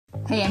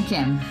Hey, I'm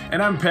Kim.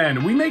 And I'm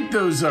Penn. We make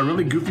those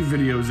really goofy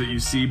videos that you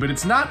see, but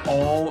it's not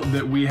all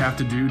that we have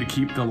to do to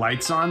keep the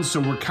lights on, so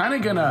we're kind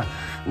of gonna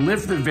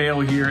lift the veil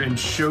here and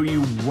show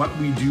you what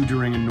we do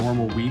during a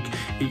normal week.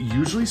 It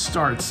usually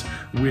starts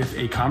with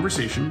a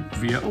conversation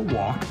via a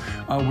walk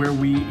where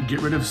we get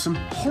rid of some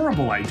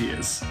horrible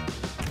ideas.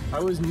 I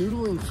was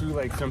noodling through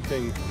like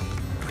something,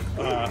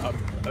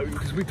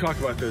 because we talked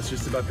about this,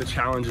 just about the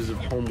challenges of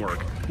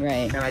homework.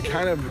 Right. And I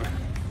kind of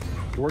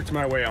worked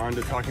my way on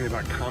to talking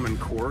about Common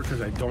Core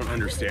because I don't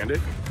understand it.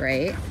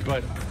 Right.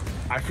 But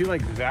I feel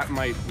like that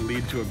might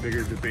lead to a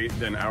bigger debate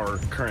than our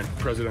current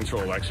presidential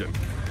election.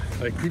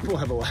 Like, people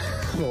have a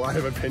lot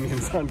of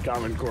opinions on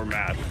Common Core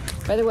math.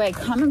 By the way,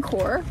 Common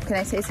Core, can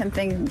I say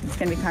something that's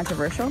gonna be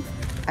controversial?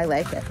 I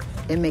like it.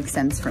 It makes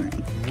sense for me.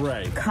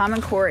 Right.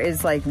 Common Core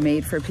is like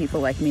made for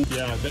people like me.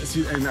 Yeah,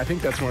 and I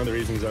think that's one of the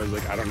reasons I was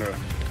like, I don't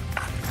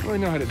really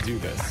know how to do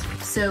this.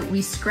 So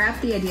we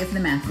scrapped the idea for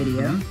the math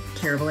video.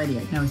 Terrible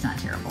idea. No, it's not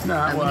terrible. No,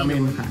 well, I mean,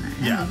 to work on it.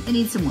 yeah. It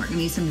needs some work. It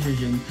needs some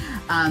revision.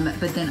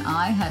 But then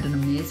I had an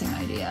amazing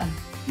idea.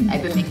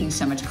 I've been making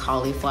so much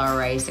cauliflower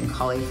rice and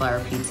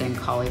cauliflower pizza and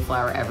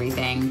cauliflower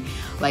everything.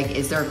 Like,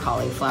 is there a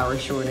cauliflower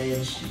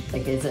shortage?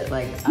 Like, is it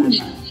like, I don't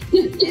know.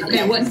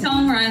 Okay, what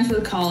song rhymes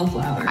with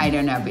cauliflower? I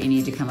don't know, but you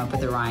need to come up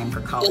with a rhyme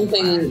for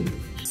cauliflower.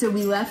 So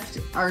we left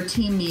our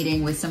team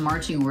meeting with some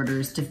marching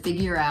orders to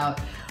figure out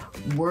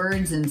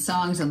words and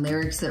songs and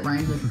lyrics that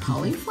rhymed with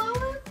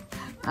cauliflower.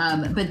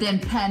 But then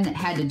Penn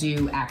had to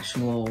do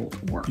actual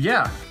work.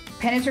 Yeah.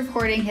 Penn is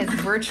recording his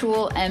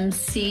virtual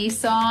MC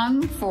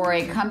song for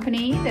a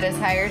company that has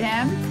hired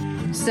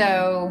him.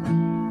 So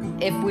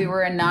if we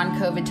were in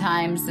non-COVID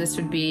times, this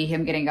would be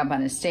him getting up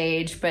on the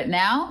stage. But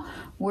now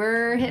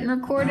we're hitting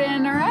record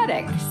in our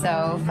attic,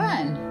 so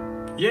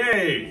fun.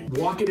 Yay!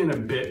 Walk it in a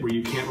bit where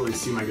you can't really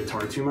see my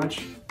guitar too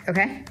much.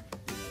 Okay.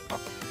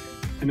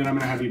 And then I'm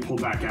gonna have you pull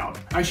back out.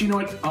 Actually, you know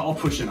what? I'll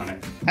push in on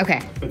it.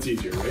 Okay. That's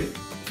easier, right?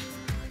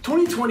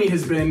 2020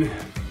 has been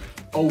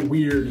a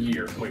weird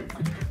year. Wait,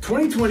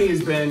 2020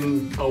 has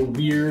been a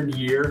weird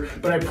year,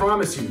 but I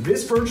promise you,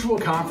 this virtual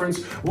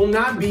conference will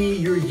not be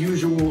your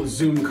usual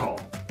Zoom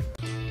call.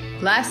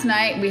 Last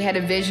night we had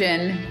a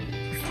vision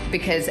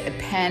because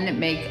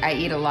Penn I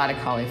eat a lot of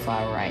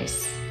cauliflower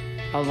rice.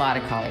 A lot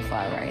of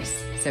cauliflower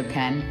rice. So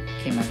Penn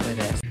came up with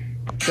this.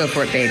 Go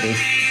for it, baby.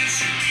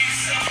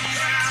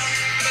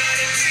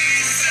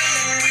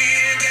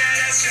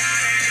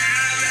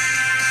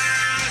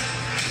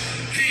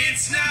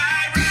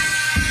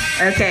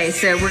 Okay,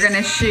 so we're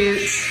gonna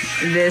shoot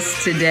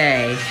this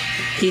today.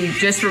 He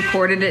just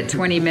recorded it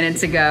 20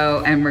 minutes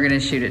ago and we're gonna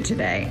shoot it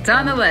today. It's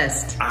on the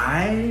list.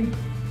 I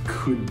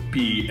could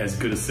be as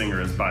good a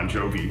singer as Bon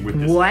Jovi with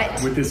this,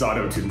 what? With this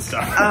auto-tune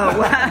stuff. Oh,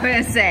 what I'm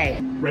gonna say.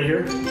 Right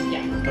here?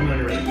 Yeah. I'm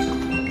ready. Ready.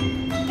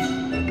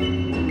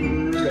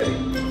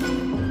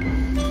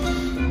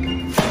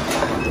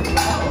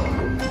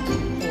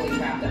 Holy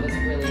crap, that was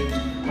really...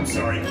 I'm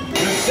sorry.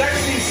 The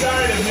sexy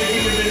side of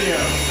making a video.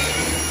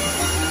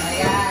 Oh my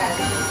God.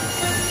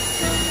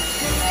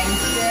 I'm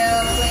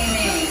still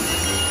cleaning.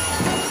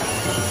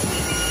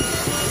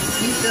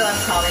 You still have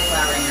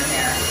cauliflower in your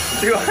hair.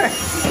 Do I?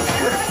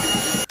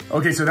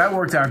 Okay, so that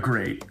worked out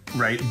great,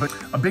 right? But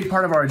a big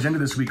part of our agenda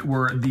this week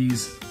were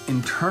these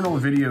internal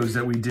videos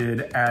that we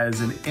did as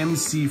an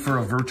MC for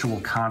a virtual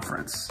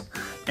conference.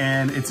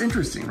 And it's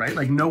interesting, right?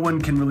 Like, no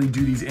one can really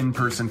do these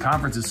in-person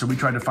conferences, so we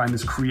tried to find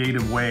this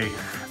creative way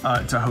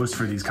to host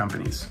for these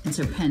companies. And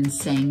so Penn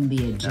sang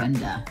the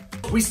agenda.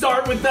 We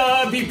start with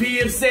the VP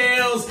of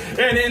sales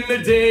and end the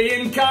day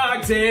in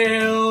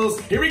cocktails.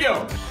 Here we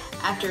go.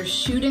 After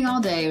shooting all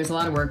day, it was a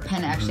lot of work,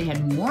 Penn actually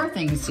had more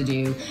things to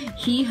do.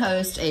 He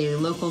hosts a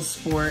local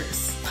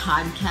sports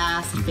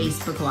podcast,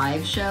 Facebook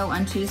Live show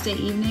on Tuesday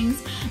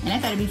evenings. And I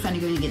thought it'd be fun to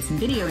go get some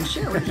video and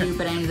share it with you,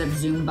 but I ended up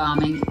Zoom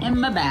bombing in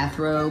my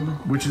bathrobe.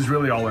 Which is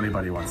really all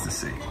anybody wants to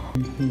see.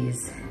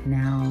 He's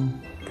now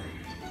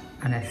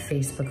on a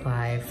Facebook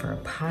Live for a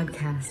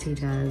podcast he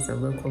does, a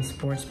local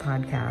sports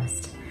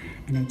podcast.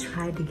 And I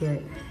tried to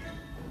get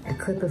a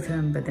clip of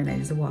him, but then I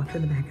just walked to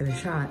the back of the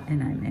shot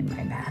and I'm in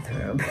my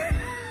bathrobe.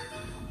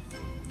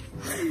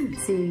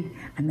 See,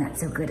 I'm not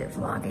so good at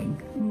vlogging.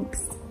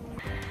 Oops.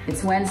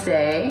 It's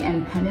Wednesday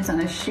and Penn is on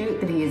a shoot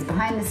that he is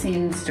behind the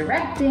scenes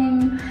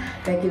directing.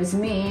 That gives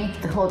me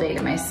the whole day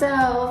to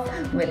myself,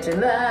 which I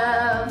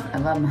love. I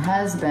love my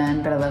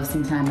husband, but I love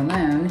some time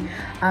alone.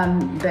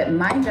 But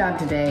my job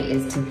today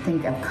is to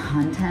think of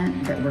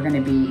content that we're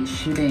gonna be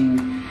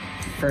shooting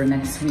for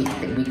next week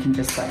that we can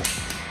just like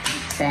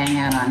bang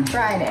out on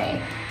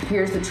Friday.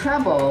 Here's the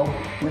trouble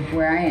with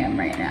where I am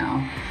right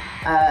now.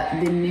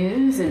 The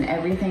news and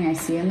everything I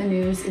see in the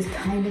news is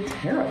kind of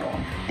terrible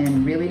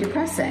and really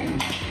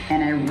depressing.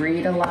 And I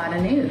read a lot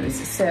of news.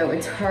 So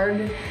it's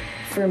hard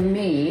for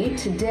me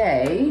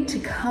today to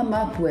come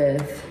up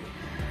with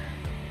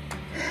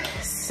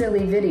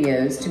silly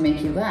videos to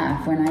make you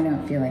laugh when I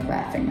don't feel like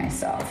laughing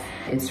myself.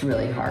 It's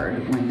really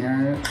hard when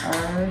there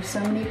are so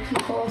many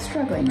people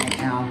struggling right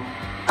now.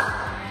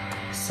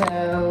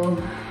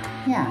 So,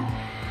 yeah,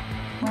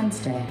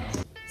 Wednesday.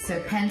 So So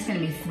Penn's gonna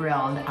be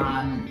thrilled.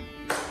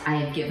 I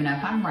have given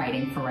up on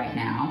writing for right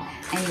now.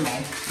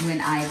 Anyway,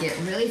 when I get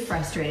really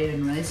frustrated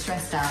and really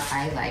stressed out,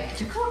 I like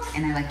to cook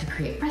and I like to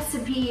create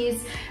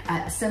recipes.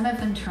 Some of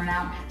them turn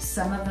out,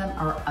 some of them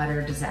are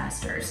utter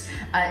disasters.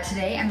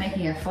 Today I'm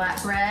making a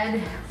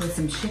flatbread with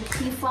some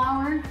chickpea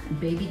flour,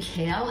 baby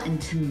kale,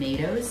 and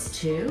tomatoes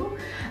too.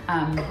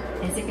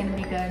 Is it gonna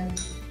be good?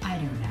 I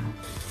don't know.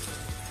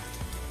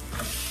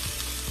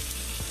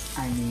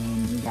 I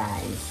mean, you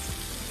guys.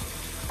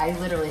 I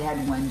literally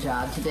had one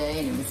job today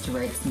and it was to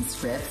write some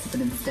scripts,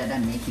 but instead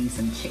I'm making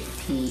some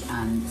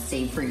chickpea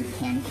savory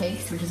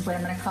pancakes, which is what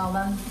I'm gonna call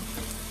them.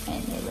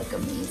 And they look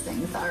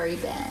amazing. Sorry,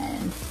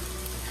 Ben.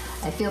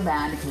 I feel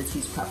bad because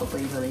he's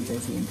probably really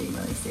busy and being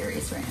really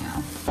serious right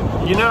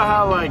now. You know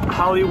how like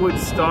Hollywood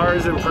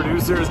stars and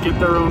producers get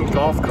their own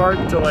golf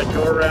cart to like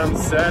go around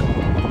set?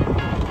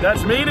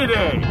 That's me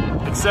today.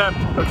 Except,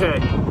 okay,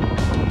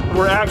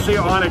 we're actually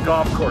on a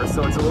golf course,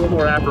 so it's a little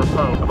more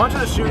apropos. A bunch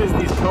of the shoot is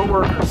these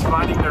co-workers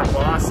finding their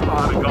boss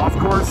on a golf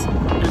course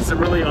in some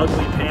really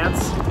ugly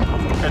pants,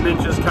 and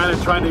then just kind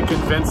of trying to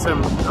convince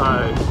him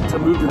to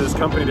move to this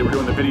company that we're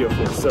doing the video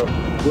for. So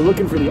we're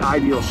looking for the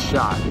ideal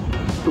shot.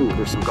 Ooh,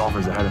 there's some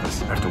golfers ahead of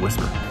us. I have to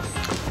whisper.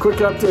 Quick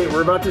update,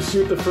 we're about to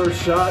shoot the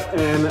first shot,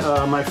 and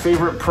my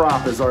favorite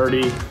prop is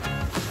already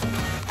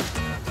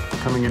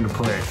coming into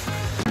play.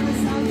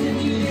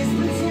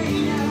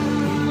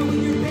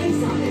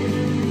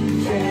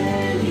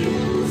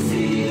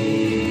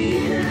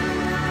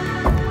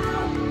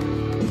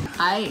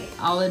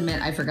 I'll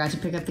admit I forgot to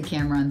pick up the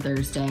camera on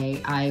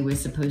Thursday. I was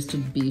supposed to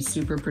be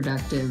super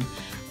productive,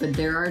 but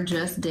there are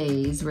just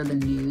days where the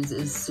news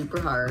is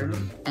super hard.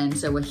 And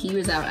so when he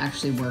was out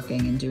actually working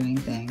and doing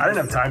things, I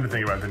didn't have time to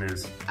think about the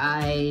news.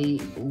 I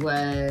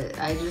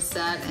just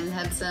sat and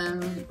had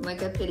some,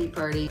 like a pity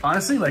party.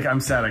 Honestly, like I'm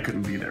sad I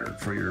couldn't be there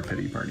for your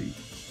pity party.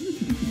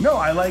 No,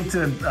 I like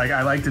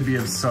to be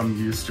of some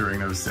use during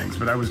those things,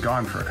 but I was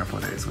gone for a couple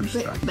of days, which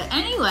is fine. But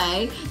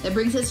anyway, that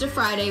brings us to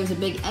Friday. It was a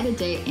big edit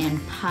day and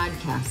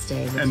podcast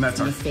day, which and that's is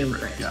my our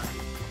favorite. Yeah.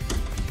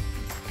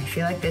 I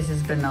feel like this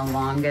has been the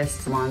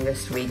longest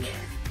week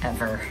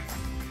ever.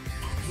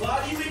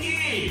 Vloggy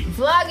McGee!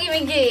 Vloggy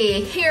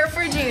McGee, here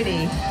for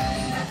duty.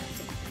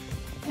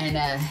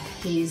 And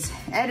he's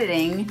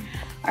editing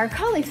our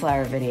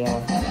cauliflower video.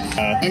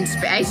 And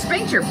I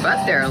spanked your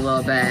butt there a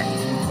little bit.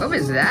 What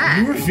was that?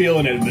 You were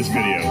feeling it in this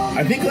video.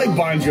 I think like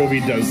Bon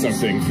Jovi does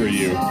something for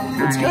you.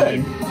 It's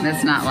good.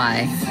 Let's not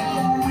lie.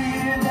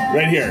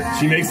 Right here,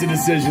 she makes a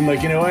decision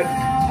like, you know what?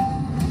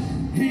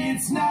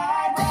 It's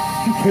not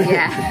right.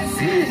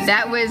 Yeah,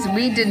 that was,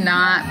 we did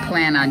not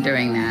plan on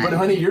doing that. But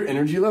honey, your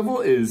energy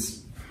level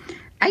is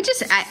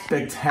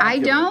spectacular. I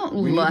don't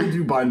We need to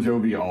do Bon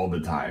Jovi all the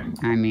time.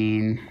 I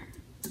mean,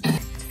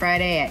 it's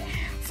Friday at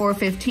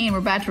 4:15. We're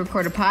about to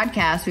record a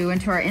podcast. We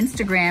went to our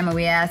Instagram and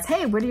we asked,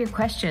 hey, what are your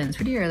questions?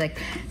 What are your like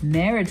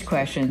marriage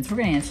questions? We're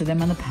gonna answer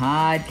them on the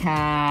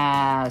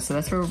podcast. So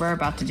that's what we're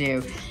about to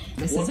do.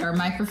 This is our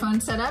microphone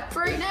set up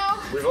for right now.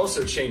 We've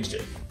also changed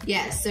it.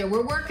 Yes, so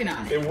we're working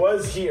on it. It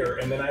was here,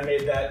 and then I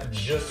made that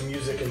just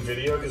music and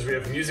video because we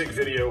have music,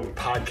 video,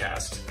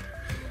 podcast,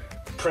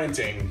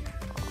 printing,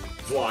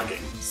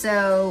 vlogging.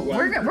 So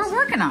we're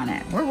working on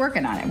it. We're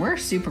working on it. We're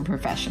super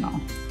professional.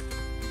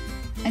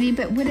 I mean,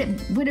 but would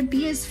it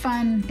be as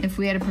fun if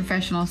we had a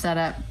professional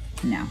setup?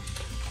 No.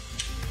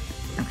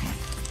 Okay.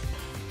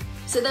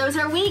 So that was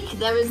our week.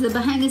 That was the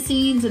behind the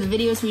scenes of the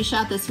videos we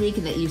shot this week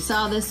and that you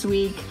saw this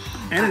week.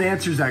 And it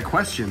answers that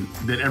question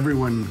that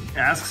everyone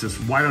asks us,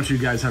 why don't you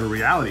guys have a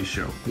reality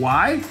show?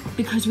 Why?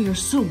 Because we are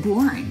so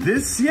boring.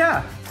 This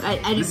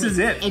is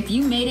it. If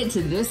you made it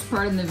to this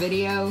part in the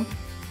video,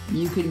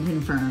 you can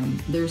confirm.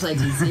 There's like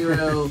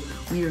zero,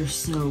 we are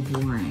so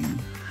boring.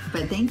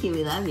 But thank you,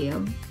 we love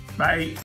you. Bye.